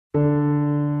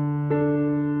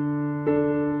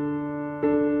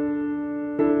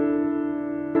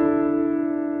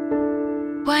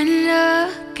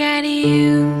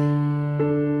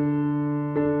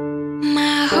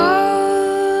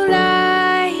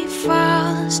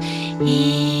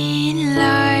in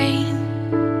line.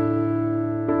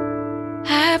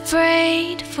 I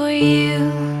prayed for you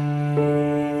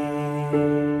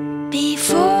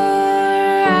before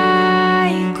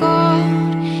I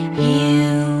called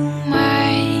you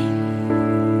mine.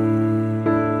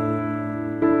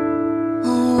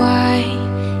 Oh, I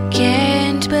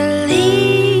can't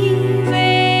believe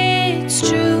it's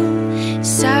true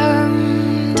sometimes.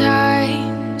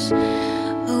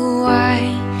 Oh, I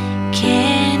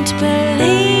can't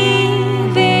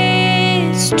believe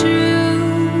it's true.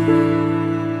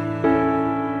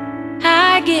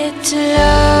 I get to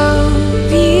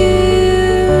love you.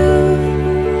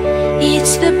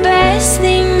 It's the best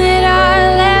thing that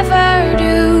I'll ever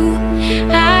do.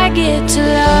 I get to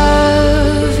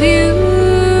love you.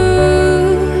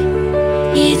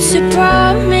 It's a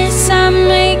promise I'm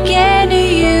making to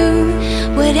you.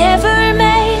 Whatever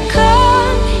may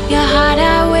come, your heart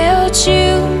I will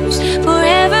choose.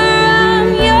 Forever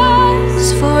I'm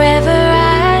yours, forever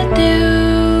I do.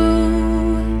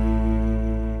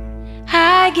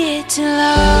 I get to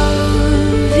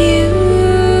love you.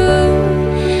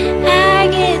 I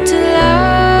get to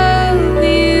love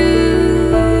you.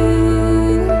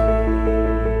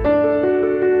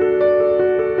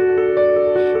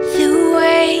 The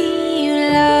way you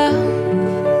love,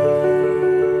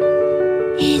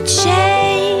 it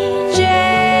changes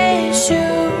who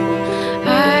I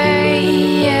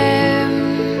am.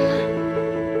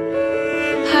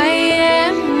 I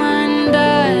am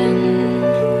undone.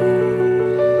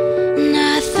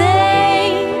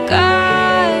 Nothing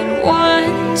God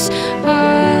wants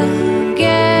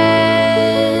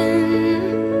again.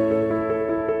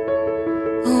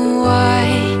 Oh,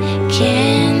 I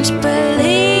can't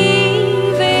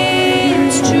believe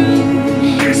it's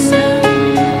true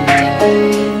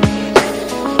sometimes.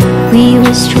 We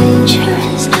were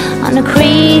strangers on a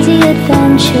crazy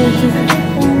adventure,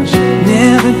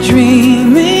 Never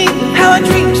dreaming how our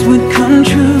dreams would come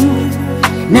true.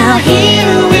 Now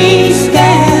here we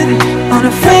stand,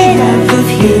 unafraid of the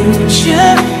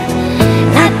future.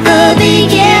 At the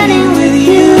beginning with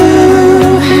you.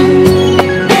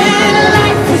 And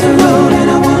life is a road and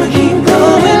I wanna keep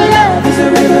going. Love is a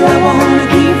river, I wanna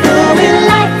keep flowing.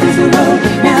 Life is a road,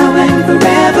 now and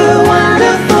forever,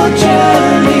 wonderful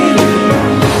journey.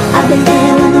 I'll be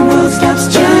there when the world stops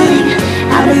turning.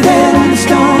 I'll be there when the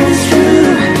storm is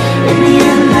through. In the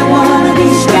end I wanna be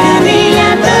standing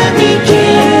at the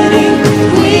beginning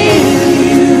with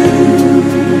you.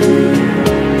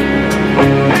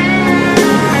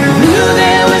 Knew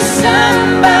there was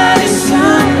somebody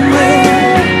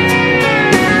somewhere.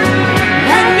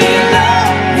 Let me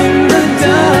love in the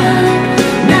dark.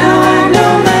 Now I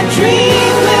know my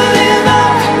dream will live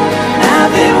on.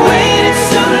 I've been waiting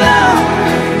so long.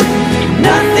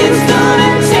 Nothing's gonna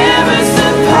tear us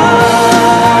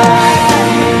apart.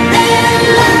 And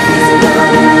life is a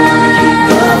road and I wanna keep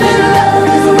going. Love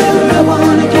is a river, I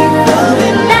wanna keep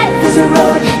flowing. Life is a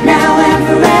road, now and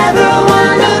forever, a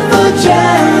wonderful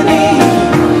journey.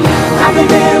 I'll be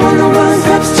there when the world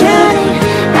stops turning.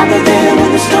 I'll be there when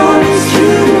the storm is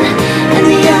through. In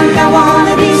the end I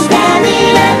wanna be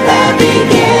standing at the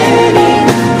beginning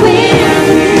with you.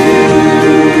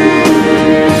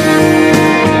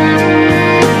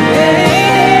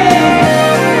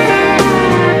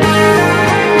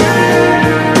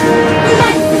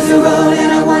 Life is a road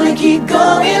and I wanna keep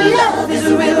going. Love is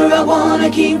a river, I wanna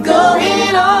keep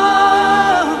going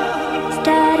on.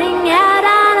 starting out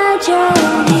on a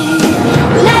journey.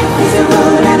 Life is a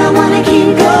road and I wanna keep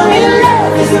going.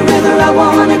 Love is a river, I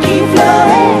wanna keep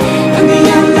flowing. In the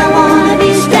end I wanna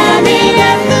be standing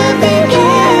at the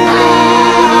beginning.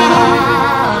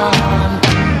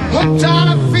 Hooked on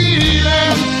a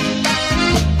feeling,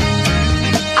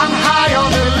 I'm high on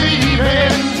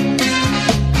believing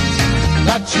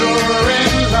that you're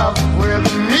in love with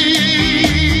me.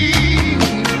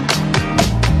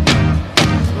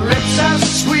 Lips as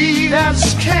sweet as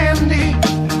candy,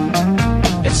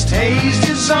 its taste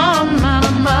is on my